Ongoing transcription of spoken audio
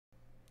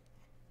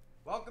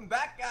welcome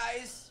back,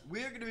 guys.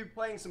 We're going to be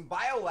playing some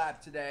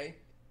BioLab today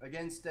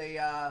against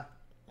a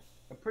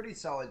pretty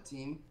solid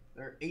team.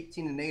 They're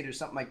 18-8 or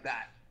something like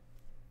that.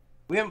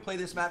 We haven't played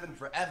this map in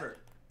forever.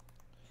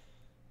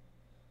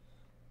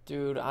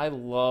 Dude, I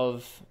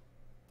love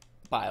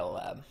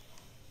BioLab.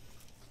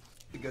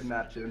 It's a good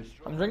map, dude.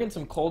 I'm drinking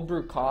some cold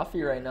brew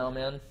coffee right now,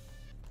 man.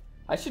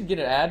 I should get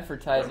an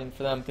advertising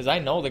for them because I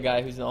know the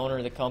guy who's the owner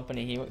of the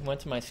company. He went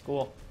to my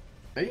school.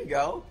 There you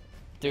go.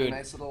 Dude. A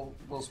nice little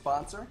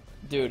sponsor.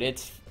 Dude,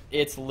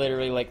 it's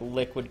literally like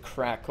liquid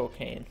crack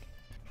cocaine.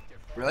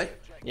 Really?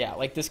 Yeah,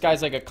 like this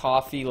guy's like a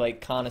coffee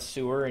like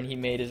connoisseur, and he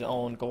made his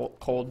own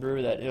cold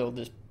brew that it'll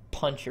just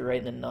punch you right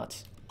in the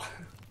nuts.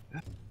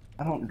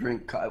 I don't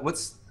drink I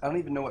don't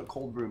even know what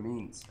cold brew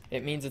means.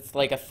 It means it's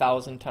like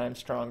 1,000 times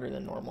stronger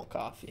than normal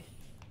coffee.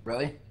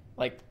 Really?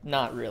 Like,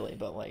 not really,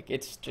 but like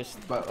it's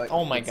just. But, like,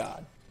 oh my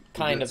god,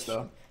 kind of.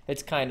 Stuff.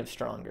 It's kind of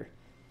stronger.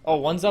 Oh,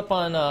 one's up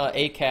on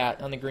a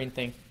cat on the green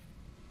thing.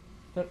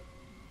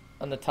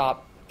 On the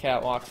top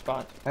catwalk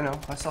spot. I know.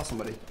 I saw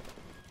somebody.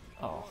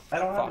 Oh. I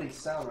don't have fuck. any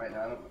sound right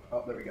now.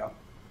 Oh, there we go.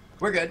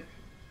 We're good.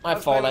 My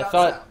Let's fault. play I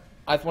without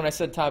thought when I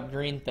said top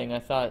green thing, I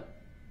thought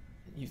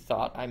you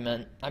thought I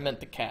meant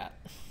the cat.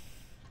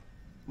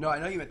 No, I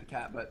know you meant the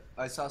cat, but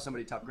I saw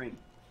somebody top green.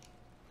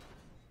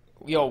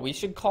 Yo, we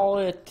should call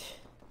it.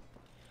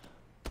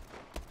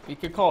 We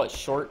could call it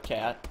short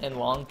cat and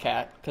long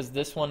cat because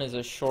this one is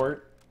a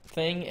short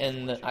thing,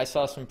 and I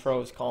saw some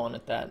pros calling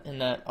it that.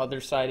 And that other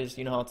side is,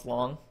 you know how it's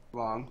long.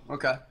 Long.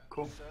 Okay.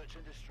 Cool.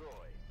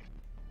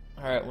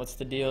 All right, what's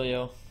the deal,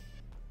 yo?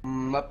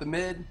 Up the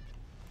mid.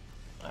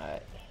 All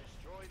right.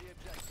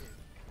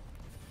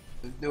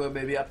 Let's do it,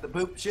 baby. Up the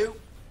poop shoot.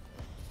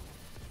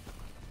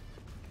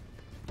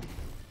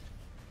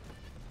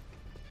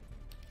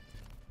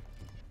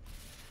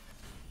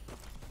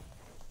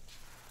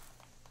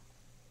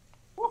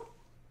 Woo.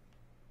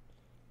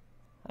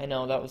 I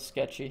know that was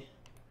sketchy.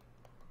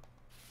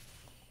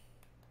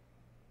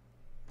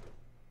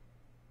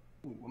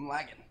 Ooh, I'm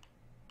lagging.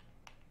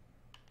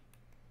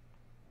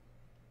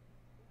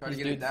 Try to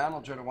These get it dudes- down.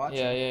 I'll try to watch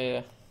Yeah, it. yeah,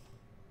 yeah.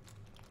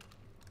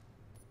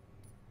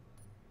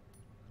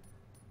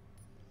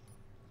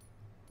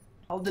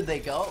 How did they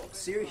go?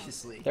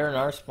 Seriously. They're in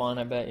our spawn,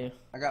 I bet you.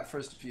 I got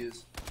first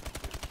fuse.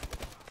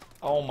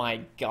 Oh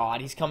my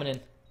god, he's coming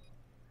in.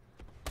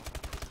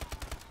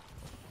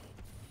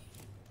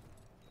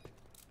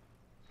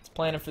 It's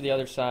planning for the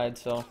other side,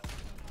 so.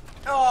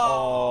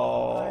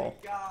 Oh, my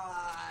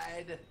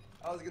god.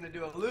 I was going to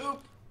do a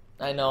loop.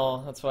 I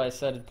know, that's why I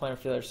said it's planning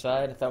for the other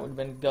side. I thought it would have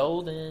been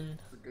golden.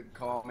 That's a good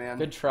call, man.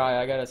 Good try,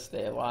 I gotta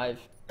stay alive.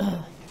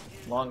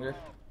 Longer.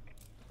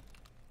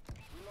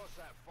 We lost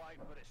that fight,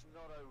 but it's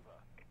not over.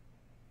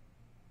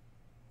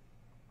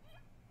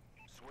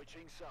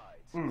 Switching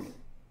sides.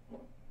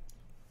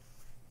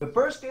 The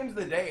first games of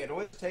the day, it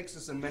always takes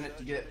us a minute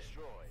to get.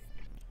 Destroy.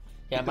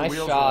 Yeah, Get the my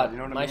wheels shot, rolling, you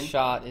know what I my mean?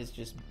 shot is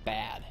just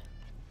bad.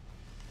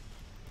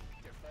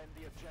 Defend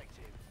the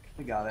objective.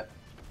 We got it.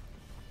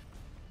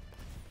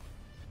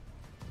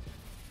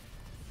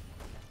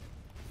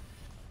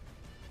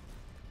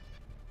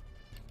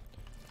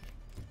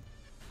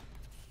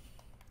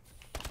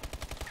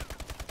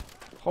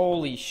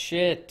 Holy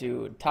shit,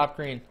 dude. Top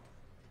green.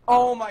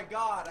 Oh my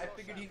god, I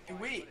figured he'd be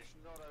weak.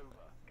 It's not over.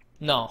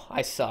 No,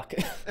 I suck.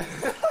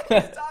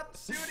 Stop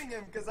shooting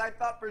him because I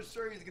thought for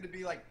sure he was going to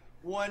be like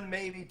one,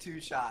 maybe two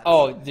shots.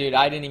 Oh, dude,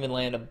 I didn't even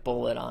land a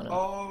bullet on him.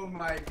 Oh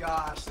my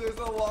gosh, this is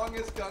the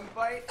longest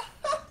gunfight.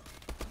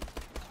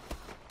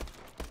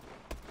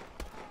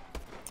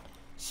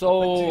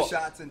 So, Put 2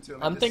 shots into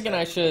him. I'm thinking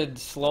I should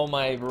slow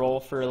my roll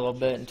for a little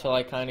bit until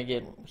I kind of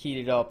get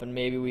heated up, and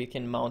maybe we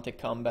can mount a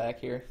comeback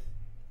here.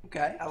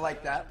 Okay, I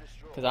like that.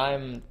 Because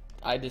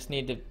I just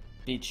need to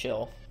be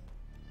chill.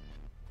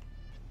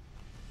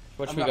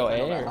 What should we I'm go not A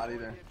feeling that or? hot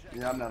either.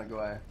 Yeah, I'm not gonna go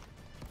A.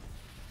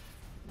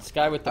 This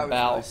guy with the That was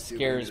bow really stupid of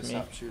me scares to me.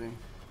 stop shooting.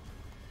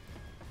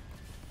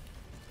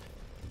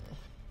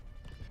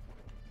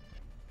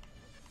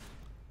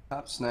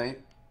 Top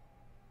snipe.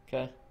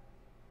 Okay.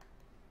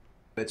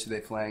 Bet you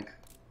they flank.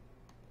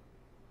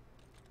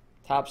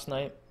 Top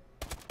snipe.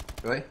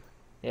 Really?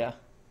 Yeah.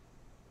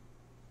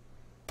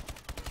 I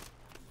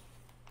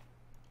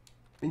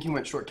think he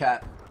went short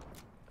cat.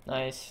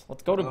 Nice.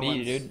 Let's go to Other B,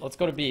 ones- dude. Let's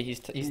go to B.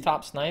 He's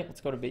top snipe.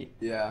 Let's go to B.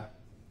 Yeah.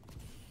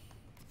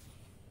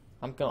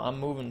 I'm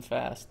moving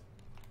fast.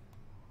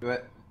 Do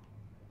it.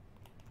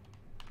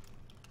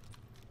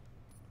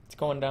 It's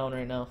going down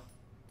right now.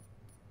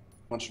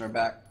 Punching her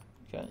back.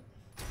 Okay.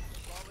 Bomb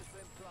has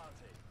been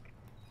planted.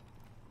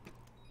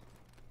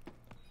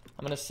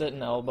 I'm gonna sit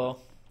in elbow.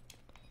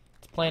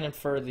 It's planning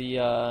for the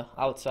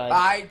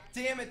outside.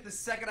 Damn it, the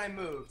second I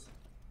moved.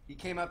 He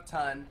came up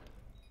ton.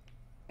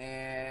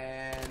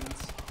 And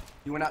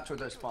he went out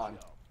towards our spawn.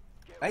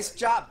 Nice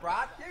job,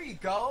 Brock. There you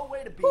go.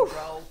 Way to be,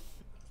 bro.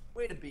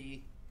 Way to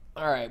be.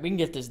 All right, we can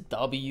get this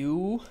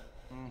W.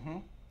 Mm-hmm.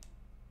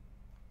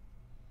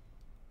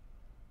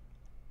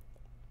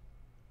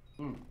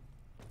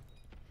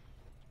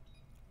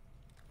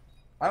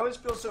 I always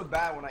feel so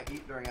bad when I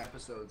eat during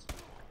episodes.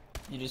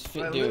 You just I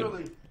fit, dude.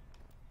 literally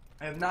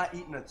have not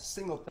eaten a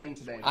single thing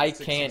today. I It's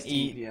can't 6:16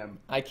 eat. PM.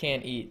 I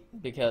can't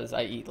eat because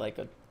I eat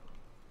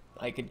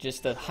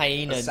just a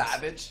hyena, A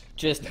savage.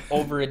 just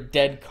over a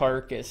dead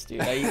carcass,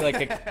 dude. I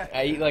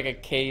eat like a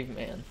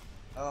caveman.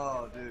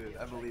 Oh, dude,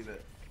 I believe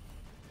it.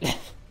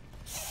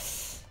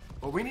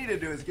 What we need to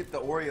do is get the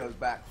Oreos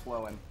back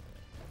flowing.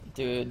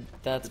 Dude,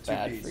 that's The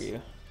bad two-piece. for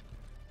you.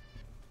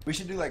 We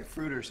should do like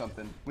fruit or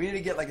something. We need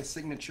to get like a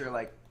signature,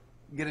 like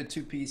get a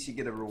 2-piece, you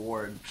get a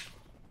reward.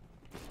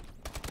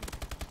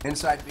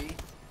 Inside B.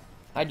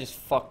 I just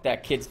fucked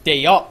that kid's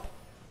day up.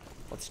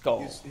 Let's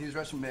go. He's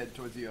rushing mid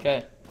towards you.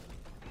 Okay.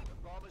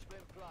 Bomb has been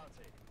planted.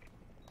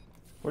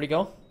 Where'd he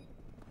go?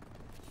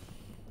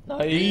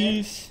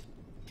 Nice.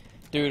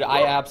 Dude,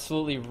 I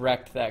absolutely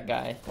wrecked that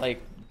guy.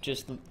 Like,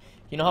 just,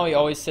 you know how he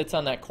always sits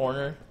on that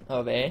corner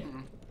of A?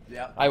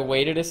 Yeah. I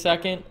waited a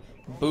second,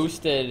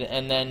 boosted,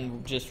 and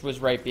then just was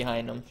right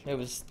behind him. It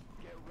was,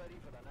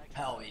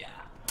 Hell yeah.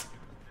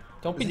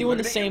 don't be Was he doing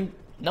the looking at you? same,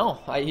 no,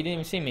 he didn't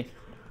even see me.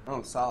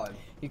 Oh, solid.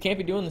 You can't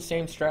be doing the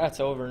same strats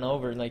over and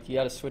over. Like, you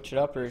gotta switch it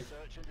up or Search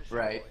and destroy.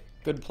 Right.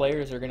 good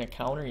players are gonna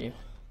counter you.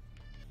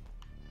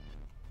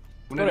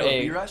 Wanna Go do to a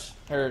A. B rush?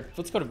 Or,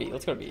 let's go to B,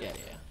 yeah.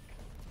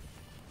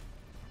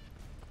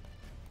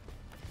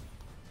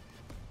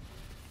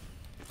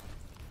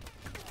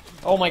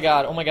 Oh my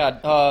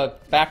god.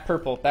 Back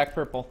purple.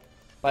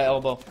 By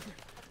elbow.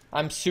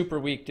 I'm super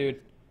weak,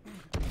 dude.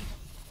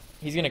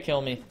 He's gonna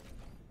kill me.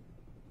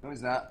 No,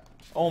 he's not.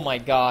 Oh my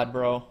god,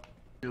 bro.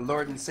 Your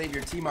Lord and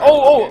Savior T.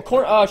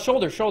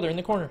 Shoulder in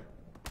the corner.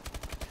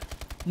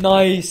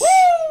 Nice. Woo!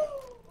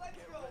 Let's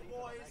go,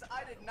 boys.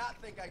 I did not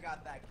think I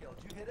got that kill.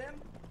 Did you hit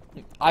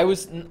him? I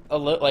was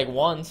like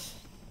once.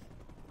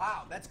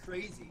 Wow, that's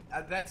crazy.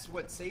 That's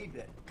what saved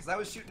it. Because I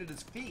was shooting at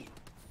his feet.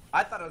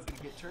 I thought I was going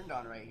to get turned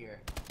on right here.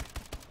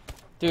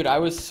 Dude, I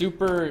was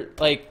super,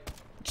 like,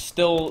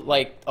 still,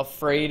 like,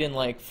 afraid and,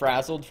 like,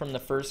 frazzled from the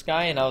first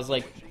guy, and I was,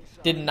 like,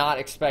 did not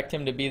expect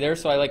him to be there,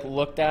 so I, like,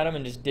 looked at him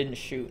and just didn't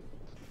shoot.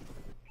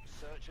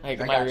 Search and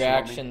Like, I my got you,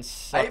 reaction homie. I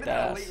sucked even had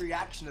a ass. late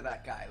reaction to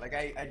that guy. Like,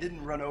 I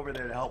didn't run over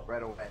there to help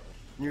right away.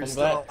 And you were I'm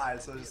still glad.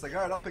 alive, so I was just like,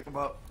 alright, I'll pick him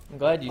up. I'm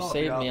glad you Oh,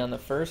 saved yeah. me on the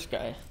first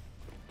guy.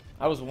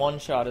 I was one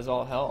shot as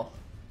all hell.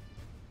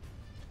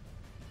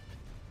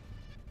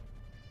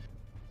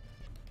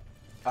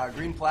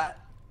 Green flat.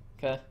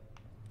 Okay.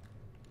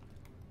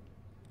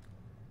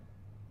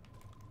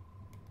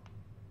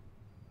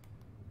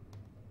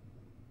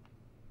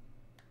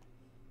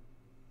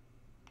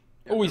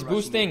 Yep, Oh, he's they're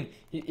rushing boosting.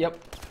 Yep.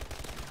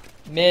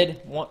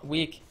 Mid,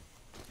 weak.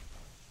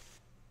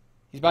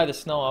 He's by the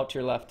snow out to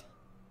your left.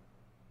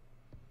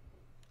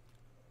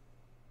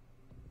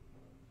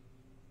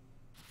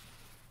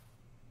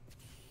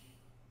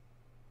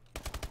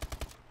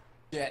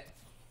 Shit.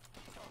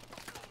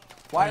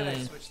 Why did I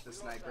switch the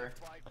sniper?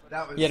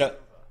 That was...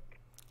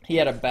 He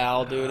had a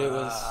bow, dude. It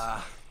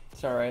was.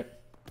 It's all right.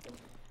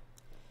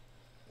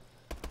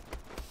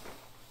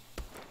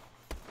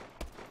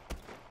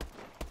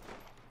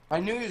 I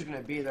knew he was going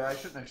to be there. I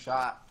shouldn't have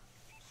shot.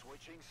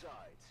 switching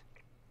sides.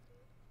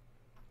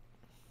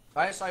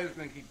 I saw he was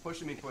going to keep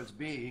pushing me towards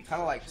B. He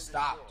kind of like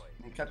stopped.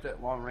 And he kept it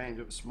at long range.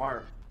 It was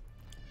smart.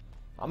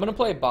 I'm gonna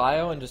play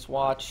bio and just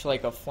watch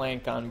like a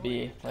flank on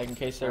B, like in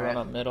case they run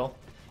up middle.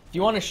 If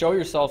you want to show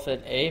yourself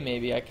at A,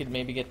 maybe I could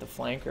maybe get the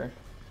flanker.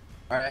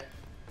 Alright.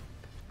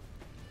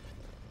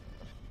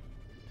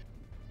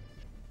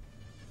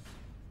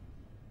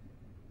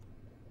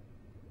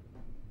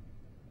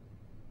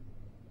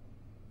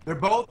 They're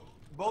both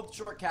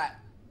short cat.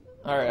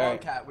 All right, all Long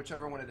right. cat,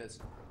 whichever one it is.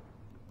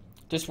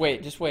 Just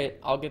wait.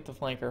 I'll get the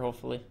flanker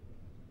hopefully.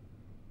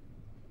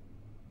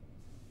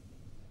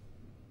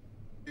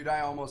 Dude,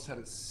 I almost had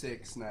a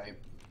 6 snipe.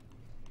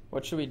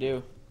 What should we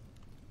do?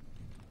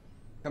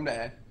 Come to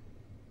A.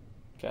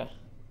 Okay.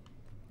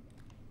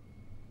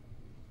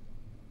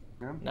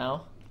 Yeah.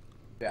 Now?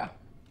 Yeah.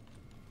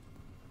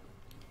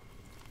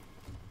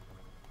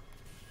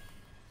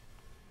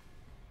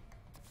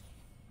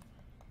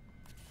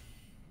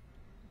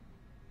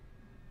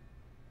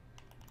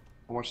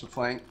 I'll watch the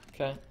flank.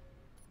 Okay.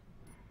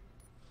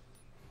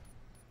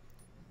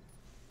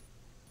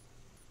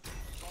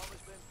 Bomb has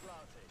been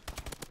planted.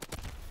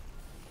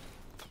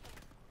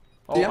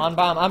 Oh, Yeah. on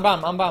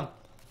bomb.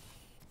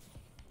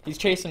 He's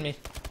chasing me.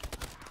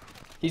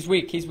 He's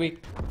weak.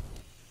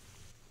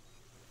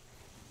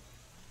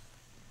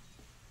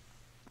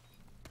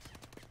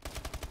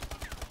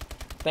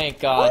 Thank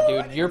God, Woo, I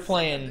dude. didn't You're see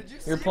playing. that. Did you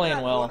You're see playing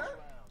that well. corner?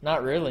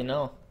 Not really,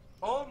 no.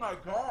 Oh my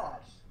gosh.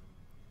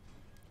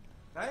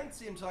 I didn't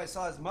see him until I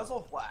saw his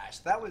muzzle flash.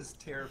 That was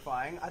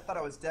terrifying. I thought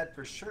I was dead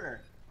for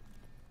sure.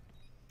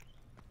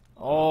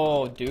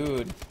 Oh,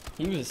 dude.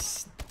 He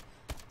was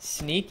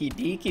sneaky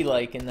deaky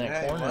like in that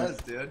Yeah, corner. he was,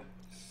 dude.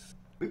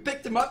 We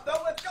picked him up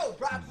though. Let's go,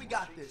 Brock. We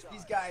got this.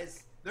 These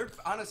guys, they're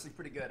honestly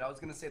pretty good. I was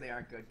gonna say they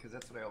aren't good because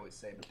that's what I always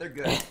say, but they're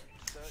good.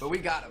 But we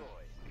got them.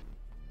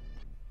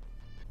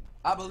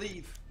 I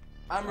believe.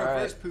 I'm All right.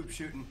 reverse poop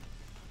shooting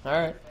All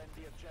right. Defend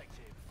the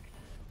objective.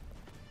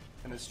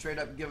 and it's straight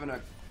up giving a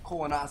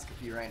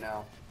colonoscopy right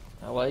now.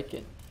 I like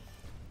it.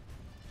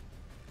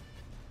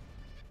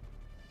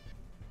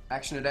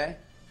 Action today.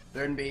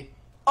 They're in B.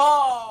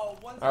 Oh,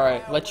 one's in All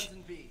right, bio, let's. one's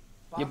in B.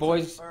 You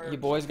Bombs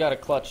boys got to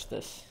clutch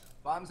this.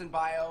 Bombs in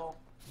bio.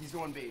 He's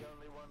going B.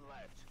 Only one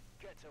left.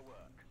 Get to work.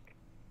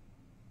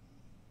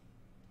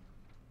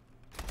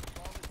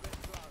 Bomb has been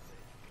planted.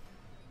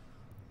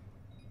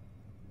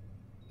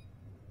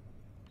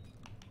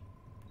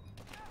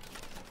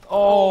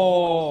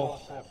 Oh,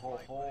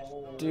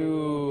 Oh.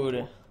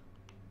 dude.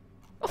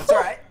 That's all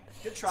right.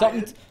 Good try.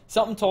 dude.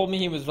 Something told me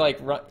he was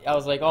like. I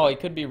was like, oh, he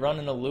could be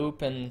running a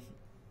loop and.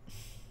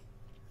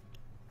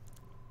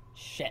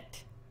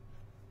 Shit.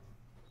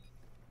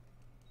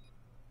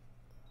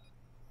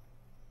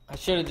 I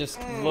should have just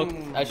looked.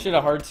 I should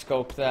have hard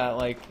scoped that,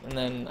 like, and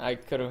then I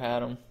could have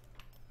had him.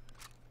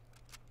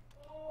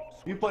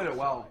 You played it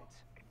well.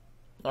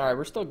 All right,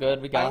 we're still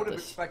good. We I got would have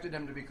this. expected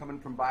him to be coming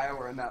from bio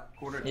or in that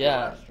corner. To Yeah,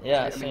 the left.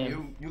 yeah, I mean,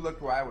 same. you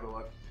looked where I would have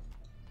looked.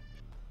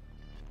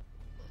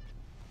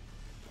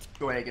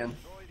 Go away again.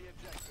 Destroy the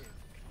objective.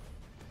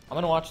 I'm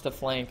gonna watch the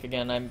flank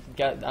again. I'm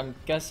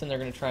guessing they're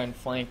gonna try and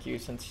flank you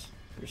since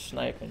you're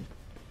sniping.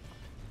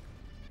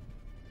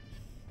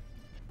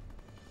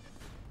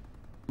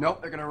 Nope,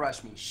 they're gonna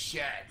rush me.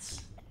 Shit.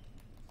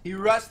 He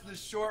rushed the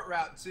short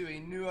route too. He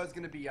knew I was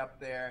gonna be up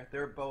there.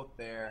 They're both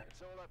there.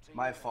 It's all up to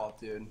My you. fault,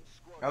 dude.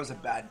 That was a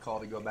bad call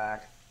to go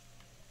back.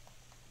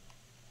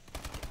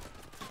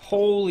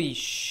 Holy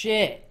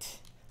shit!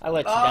 I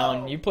let you Oh,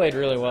 down. You played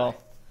really that's well. right.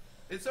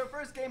 It's our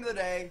first game of the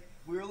day.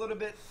 We were a little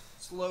bit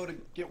slow to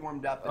get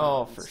warmed up. And,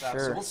 Oh, and for stuff.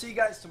 sure. So we'll see you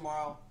guys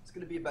tomorrow. It's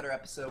gonna be a better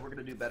episode. We're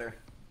gonna do better.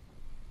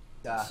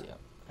 See ya.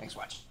 Thanks for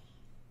watching.